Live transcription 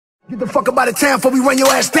Get the fuck up out of town before we run your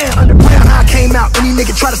ass down. Underground, how I came out. Any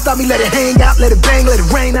nigga try to stop me, let it hang out. Let it bang, let it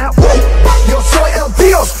rain out. Yo soy el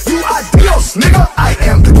Dios, you are Dios, nigga. I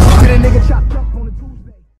am the God. And a nigga chopped up on a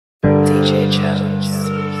Tuesday. DJ Jones.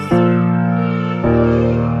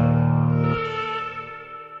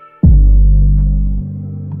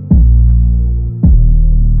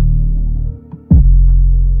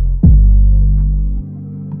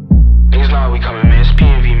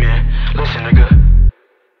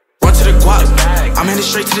 I'm headed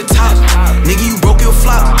straight to the top. Nigga, you broke your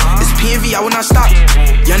flop. It's PNV, I will not stop.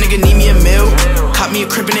 Young nigga need me a meal. Caught me a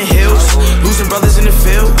crib in the hills. Losing brothers in the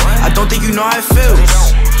field. I don't think you know how it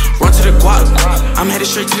feels. Run to the guap. I'm headed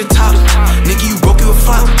straight to the top. Nigga, you broke your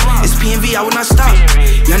flop. It's PNV, I will not stop.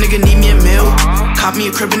 Young nigga need me a meal. Caught me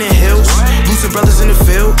a crib in the hills. Losing brothers in the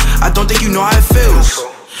field. I don't think you know how it feels.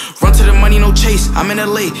 Run to the money, no chase. I'm in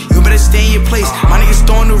LA, you better stay in your place. My niggas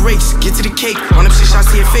throwing the race, get to the cake. Run up 6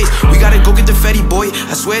 shots to your face. We gotta go get the fatty, boy.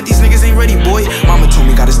 I swear these niggas ain't ready, boy. Mama told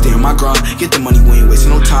me gotta stay on my grind. Get the money, we ain't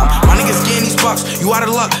wasting no time. My niggas getting these bucks, you out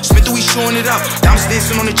of luck. Smith, we showing it up. Diamonds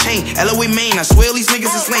dancing on the chain. LOA Maine, I swear these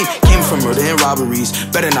niggas is lame. Came from murder and robberies.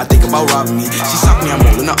 Better not think about robbing me. She sucked me, I'm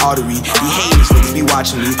all in the artery. He hating, these niggas be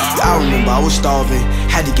watching me. I remember I was starving.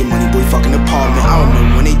 Had to get money, boy, fucking apartment. I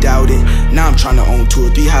remember when they doubted. Now I'm trying to own 2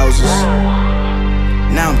 or 3 houses.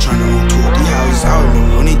 Now I'm trying to own 2 or 3 houses. I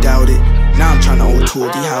remember when they doubted. Now I'm trying to own 2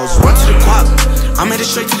 or 3 houses. Run to the guap, I'm headed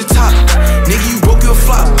straight to the top. Nigga, you broke your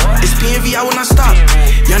flop. It's PNV, I will not stop.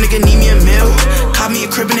 Young nigga need me a meal. Caught me a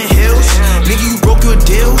crib in the hills. Nigga, you broke your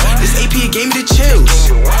deal. This AP gave me the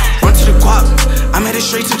chills. Run to the guap, I'm headed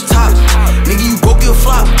straight to the top. Nigga, you broke your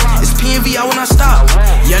flop. It's PNV, I will not stop.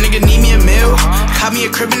 Young nigga need me a meal. Caught me a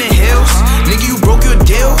crib in the hills. Nigga, you broke your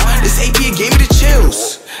deal. This AP gave me the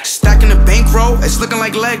chills. Stacking the bankroll, it's looking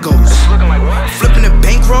like Legos. Flipping the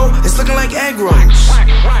bankroll, it's looking like egg rolls.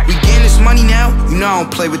 We getting this money now, you know I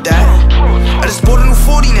don't play with that. I just bought a new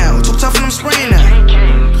 40 now, too tough and I'm spraying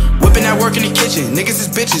that. Whipping that work in the kitchen, niggas is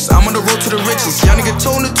bitches, I'm on the road to the riches. Y'all nigga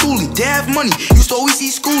told the Thule, they have money, used to always see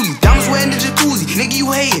schoolie. Diamonds were in the jacuzzi, nigga you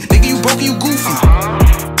hating, nigga you broke and you goofy.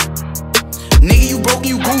 Nigga, you broke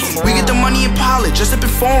and you goofy. We get the money in pilot, just up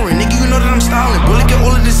in foreign. Nigga, you know that I'm styling. Bullet get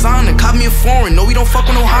all the designer, caught me a foreign. No, we don't fuck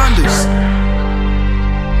with no Hondas.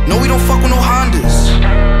 No, we don't fuck with no Hondas.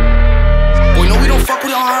 Boy, no, we don't fuck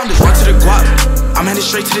with no Hondas. Run to the guap, I'm headed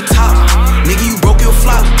straight to the top. Nigga, you broke your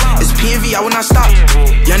flop. It's PNV, I will not stop.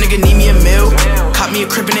 Young nigga need me a meal. Caught me a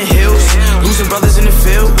crib in the hills. Losing brothers in the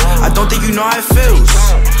field. I don't think you know how it feels.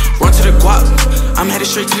 Run to the guap, I'm headed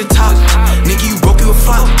straight to the top. Nigga, you broke your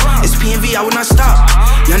flop. It's PNV, I will not stop.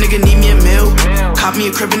 Young nigga need me a meal. Caught me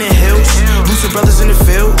a crib in the hills. Losing brothers in the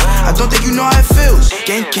field. I don't think you know how it feels.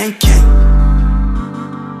 Gang, gang, gang.